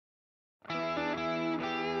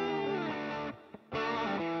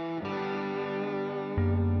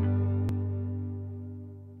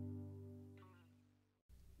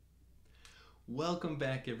Welcome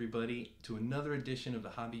back, everybody, to another edition of The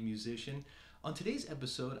Hobby Musician. On today's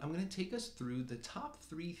episode, I'm going to take us through the top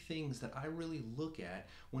 3 things that I really look at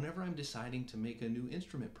whenever I'm deciding to make a new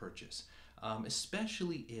instrument purchase,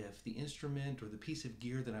 especially if the instrument or the piece of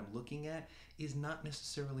gear that I'm looking at is not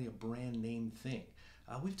necessarily a brand name thing.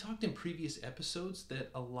 We've talked in previous episodes that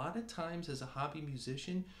a lot of times as a hobby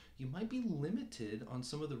musician, you might be limited on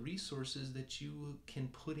some of the resources that you can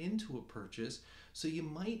put into a purchase. So you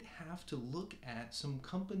might have to look at some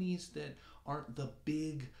companies that aren't the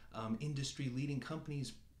big industry leading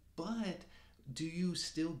companies, but do you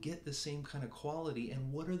still get the same kind of quality,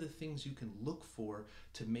 and what are the things you can look for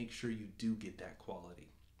to make sure you do get that quality?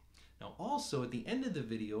 Now also at the end of the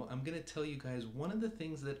video, I'm going to tell you guys one of the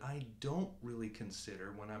things that I don't really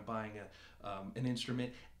consider when I'm buying an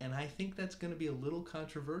instrument, and I think that's going to be a little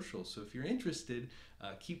controversial. So if you're interested,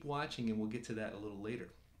 keep watching and we'll get to that a little later.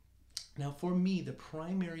 Now for me, the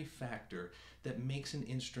primary factor that makes an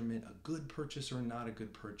instrument a good purchase or not a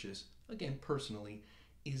good purchase, again personally,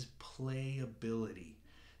 is playability.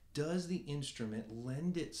 Does the instrument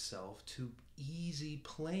lend itself to easy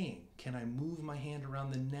playing? Can I move my hand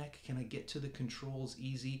around the neck? Can I get to the controls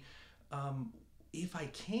easy? If I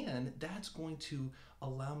can, that's going to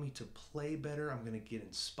allow me to play better. I'm going to get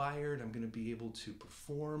inspired. I'm going to be able to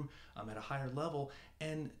perform at a higher level.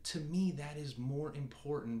 And to me, that is more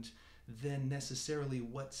important than necessarily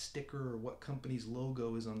what sticker or what company's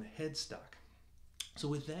logo is on the headstock. So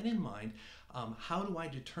with that in mind, how do I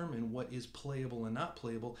determine what is playable and not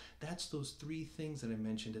playable? That's those 3 things that I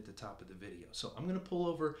mentioned at the top of the video. So I'm going to pull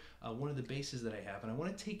over one of the basses that I have, and I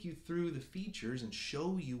want to take you through the features and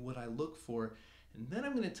show you what I look for, and then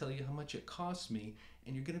I'm going to tell you how much it costs me,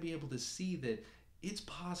 and you're going to be able to see that it's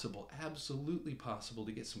possible, absolutely possible,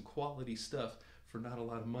 to get some quality stuff for not a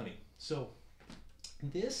lot of money. So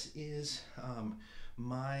this is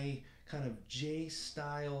my kind of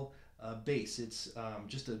J-style bass. It's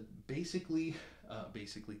just a basically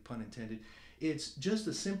pun intended, it's just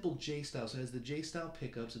a simple J style. So it has the J style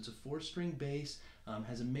pickups. It's a 4-string bass,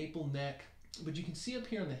 has a maple neck, but you can see up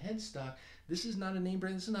here on the headstock, this is not a name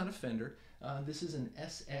brand, this is not a Fender, this is an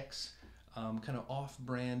SX kind of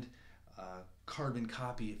off-brand carbon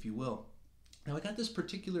copy, if you will. Now I got this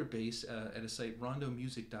particular bass at a site,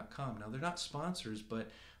 rondomusic.com. Now they're not sponsors, but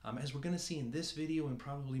as we're going to see in this video and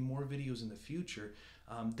probably more videos in the future,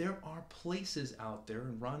 there are places out there,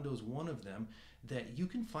 and Rondo's one of them, that you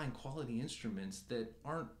can find quality instruments that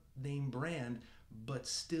aren't name brand but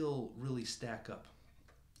still really stack up.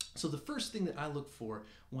 So the first thing that I look for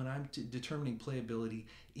when I'm determining playability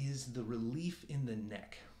is the relief in the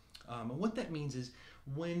neck. And what that means is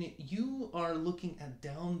when you are looking at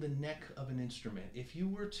down the neck of an instrument, if you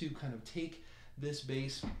were to kind of take this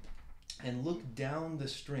bass and look down the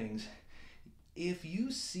strings, if you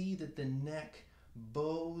see that the neck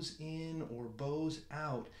bows in or bows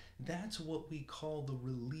out, that's what we call the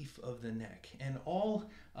relief of the neck. And all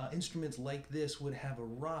instruments like this would have a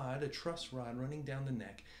rod, a truss rod running down the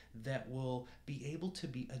neck that will be able to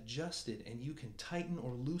be adjusted, and you can tighten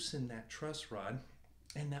or loosen that truss rod,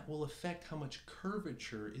 and that will affect how much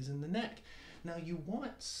curvature is in the neck. Now you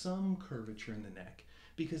want some curvature in the neck,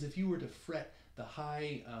 because if you were to fret the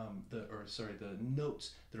the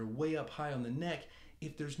notes that are way up high on the neck,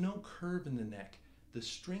 if there's no curve in the neck, the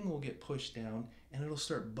string will get pushed down and it'll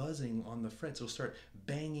start buzzing on the frets. It'll start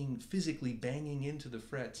banging, physically banging into the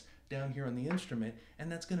frets down here on the instrument,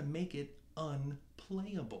 and that's going to make it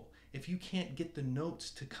unplayable. If you can't get the notes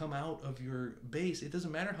to come out of your bass, it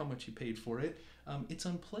doesn't matter how much you paid for it, it's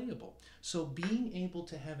unplayable. So being able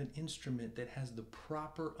to have an instrument that has the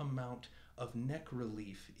proper amount of neck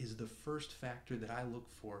relief is the first factor that I look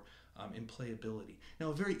for in playability. Now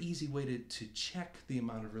a very easy way to check the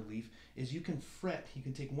amount of relief is you can fret. You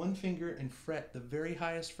can take one finger and fret the very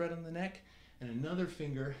highest fret on the neck, and another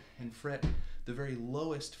finger and fret the very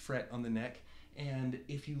lowest fret on the neck. And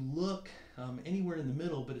if you look anywhere in the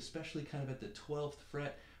middle, but especially kind of at the 12th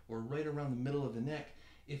fret or right around the middle of the neck,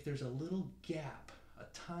 if there's a little gap, a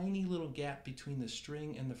tiny little gap between the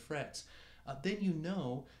string and the frets, then you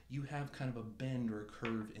know you have kind of a bend or a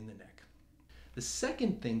curve in the neck. The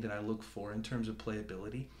second thing that I look for in terms of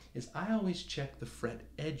playability is I always check the fret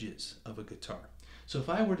edges of a guitar. So if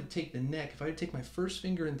I were to take the neck, if I were to take my first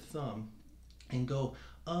finger and thumb and go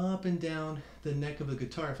up and down the neck of a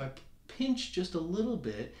guitar, if I pinch just a little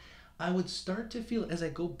bit, I would start to feel, as I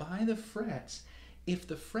go by the frets, if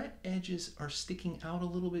the fret edges are sticking out a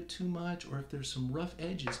little bit too much, or if there's some rough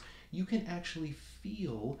edges, you can actually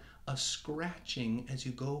feel a scratching as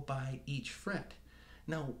you go by each fret.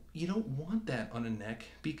 Now, you don't want that on a neck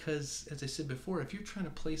because, as I said before, if you're trying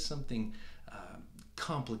to play something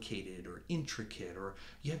complicated or intricate, or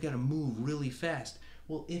you've got to move really fast.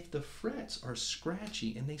 Well, if the frets are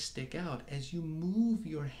scratchy and they stick out, as you move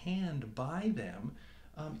your hand by them,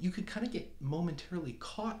 you could kind of get momentarily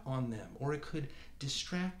caught on them, or it could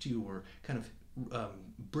distract you or kind of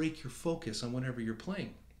break your focus on whatever you're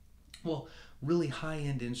playing. Well, really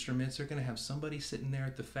high-end instruments are going to have somebody sitting there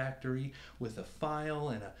at the factory with a file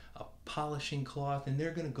and a polishing cloth, and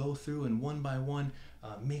they're going to go through and one by one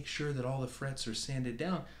make sure that all the frets are sanded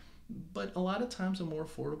down. But a lot of times on more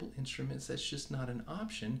affordable instruments, that's just not an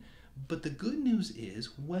option. But the good news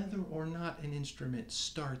is, whether or not an instrument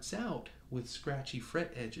starts out with scratchy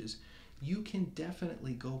fret edges, you can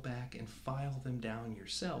definitely go back and file them down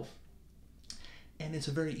yourself. And it's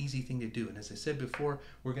a very easy thing to do. And as I said before,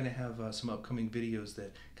 we're going to have some upcoming videos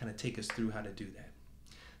that kind of take us through how to do that.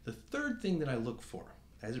 The third thing that I look for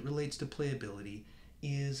as it relates to playability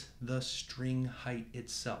is the string height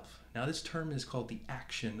itself. Now, this term is called the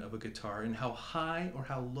action of a guitar, and how high or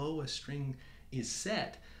how low a string is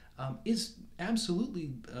set is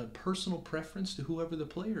absolutely a personal preference to whoever the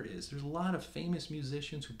player is. There's a lot of famous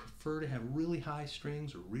musicians who prefer to have really high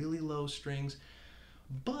strings or really low strings,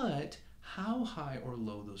 but how high or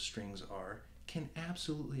low those strings are can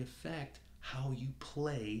absolutely affect how you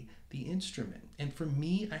play the instrument. And for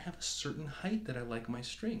me, I have a certain height that I like my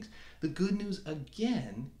strings. The good news,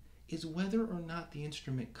 again, is whether or not the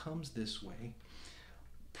instrument comes this way,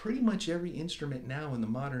 pretty much every instrument now in the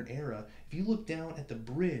modern era, if you look down at the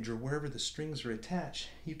bridge or wherever the strings are attached,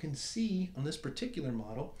 you can see on this particular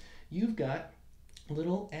model, you've got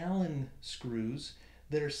little Allen screws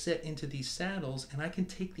that are set into these saddles, and I can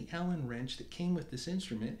take the Allen wrench that came with this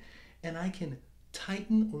instrument and I can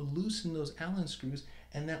tighten or loosen those Allen screws,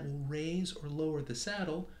 and that will raise or lower the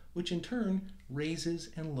saddle, which in turn raises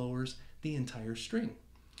and lowers the entire string.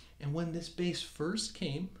 And when this bass first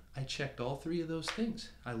came, I checked all three of those things.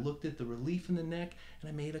 I looked at the relief in the neck and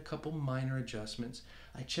I made a couple minor adjustments.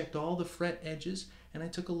 I checked all the fret edges and I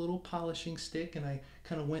took a little polishing stick and I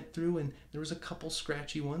kind of went through, and there was a couple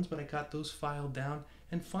scratchy ones, but I got those filed down.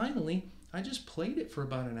 And finally, I just played it for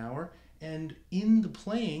about an hour, and in the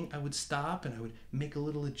playing, I would stop and I would make a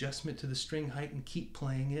little adjustment to the string height and keep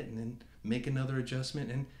playing it, and then make another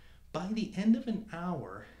adjustment. And by the end of an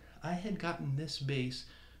hour, I had gotten this bass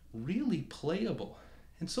really playable.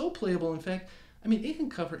 And so playable, in fact, I mean, it can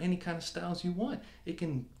cover any kind of styles you want. It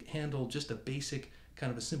can handle just a basic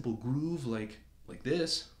kind of a simple groove like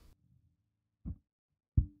this.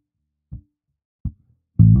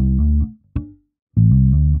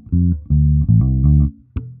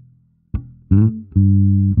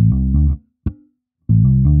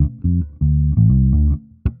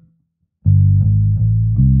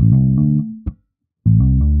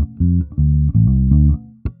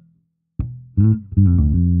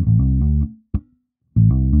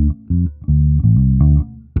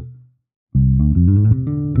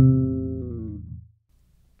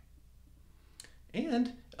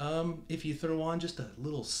 And if you throw on just a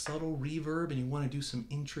little subtle reverb and you want to do some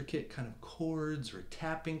intricate kind of chords or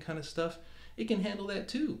tapping kind of stuff, it can handle that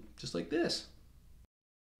too, just like this.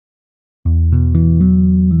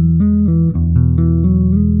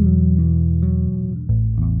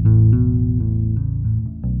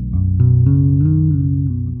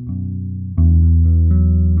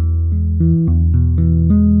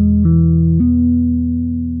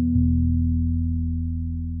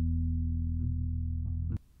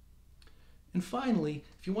 And finally,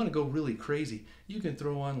 if you want to go really crazy, you can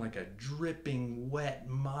throw on like a dripping, wet,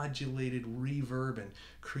 modulated reverb and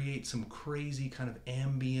create some crazy kind of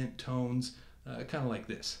ambient tones, kind of like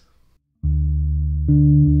this.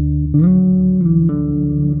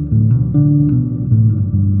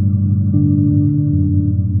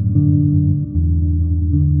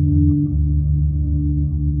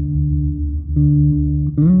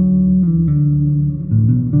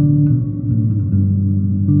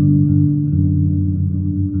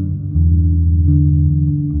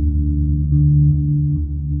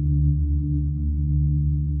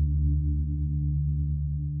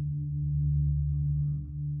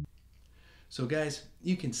 So guys,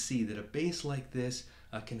 you can see that a bass like this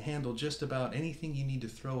can handle just about anything you need to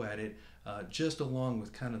throw at it, just along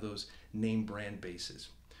with kind of those name brand basses.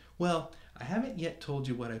 Well, I haven't yet told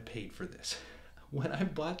you what I paid for this. When I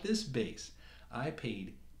bought this bass, I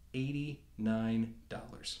paid $89.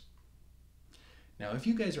 Now, if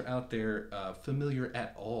you guys are out there familiar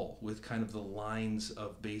at all with kind of the lines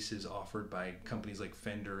of basses offered by companies like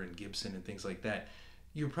Fender and Gibson and things like that,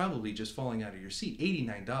 you're probably just falling out of your seat.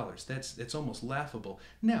 $89, that's almost laughable.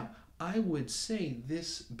 Now, I would say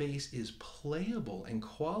this bass is playable and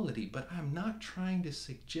quality, but I'm not trying to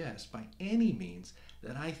suggest by any means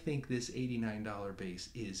that I think this $89 bass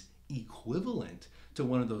is equivalent to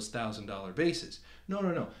one of those $1,000 basses. No,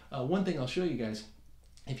 no, no. One thing I'll show you guys,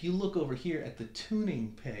 if you look over here at the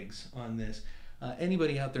tuning pegs on this,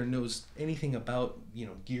 anybody out there knows anything about,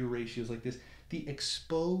 gear ratios like this, the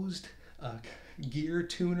exposed gear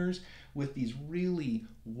tuners with these really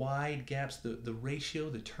wide gaps, the ratio,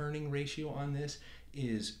 the turning ratio on this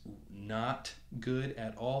is not good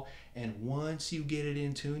at all. And once you get it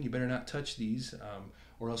in tune, you better not touch these,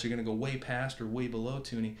 or else you're going to go way past or way below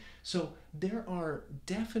tuning. So there are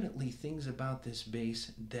definitely things about this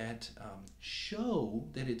bass that show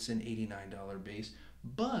that it's an $89 bass,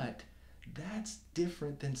 but that's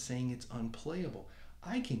different than saying it's unplayable.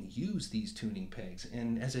 I can use these tuning pegs,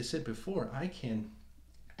 and as I said before, I can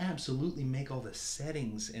absolutely make all the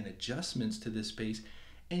settings and adjustments to this bass,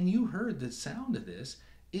 and you heard the sound of this,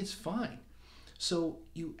 it's fine. So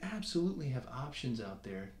you absolutely have options out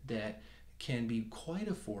there that can be quite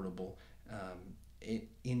affordable,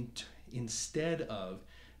 instead of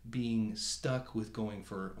being stuck with going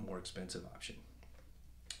for a more expensive option.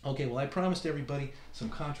 Okay, well, I promised everybody some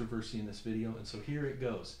controversy in this video, and so here it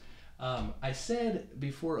goes. I said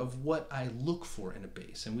before of what I look for in a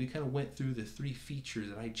bass, and we kind of went through the 3 features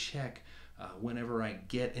that I check whenever I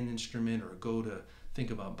get an instrument or go to think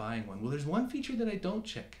about buying one. Well, there's one feature that I don't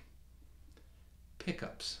check: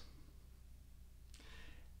 pickups.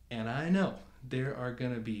 And I know there are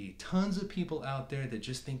going to be tons of people out there that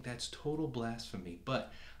just think that's total blasphemy,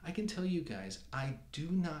 but I can tell you guys, I do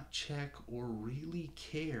not check or really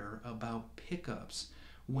care about pickups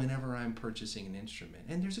whenever I'm purchasing an instrument.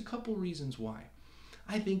 And there's a couple reasons why.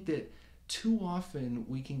 I think that too often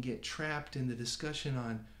we can get trapped in the discussion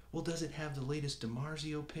on, well, does it have the latest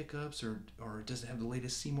DiMarzio pickups, or does it have the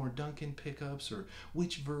latest Seymour Duncan pickups, or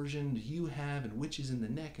which version do you have, and which is in the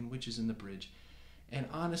neck and which is in the bridge? And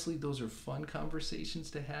honestly, those are fun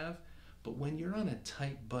conversations to have, but when you're on a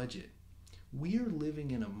tight budget, we are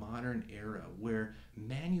living in a modern era where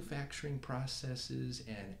manufacturing processes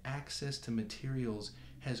and access to materials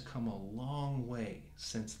has come a long way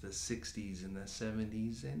since the 60s and the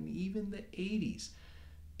 70s and even the 80s.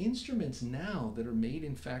 Instruments now that are made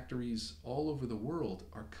in factories all over the world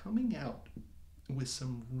are coming out with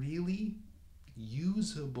some really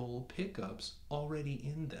usable pickups already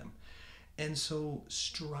in them. And so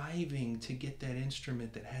striving to get that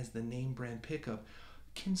instrument that has the name brand pickup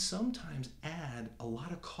can sometimes add a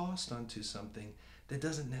lot of cost onto something that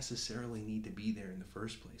doesn't necessarily need to be there in the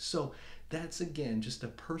first place. So that's, again, just a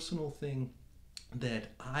personal thing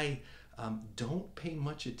that I don't pay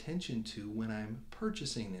much attention to when I'm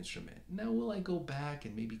purchasing an instrument. Now, will I go back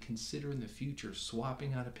and maybe consider in the future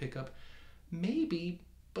swapping out a pickup? Maybe,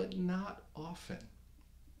 but not often.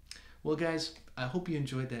 Well, guys, I hope you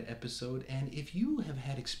enjoyed that episode, and if you have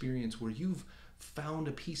had experience where you've found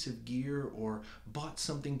a piece of gear or bought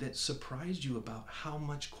something that surprised you about how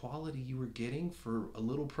much quality you were getting for a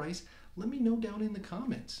little price, let me know down in the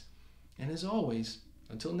comments. And as always,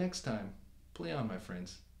 until next time, play on, my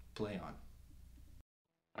friends. Play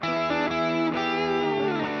on.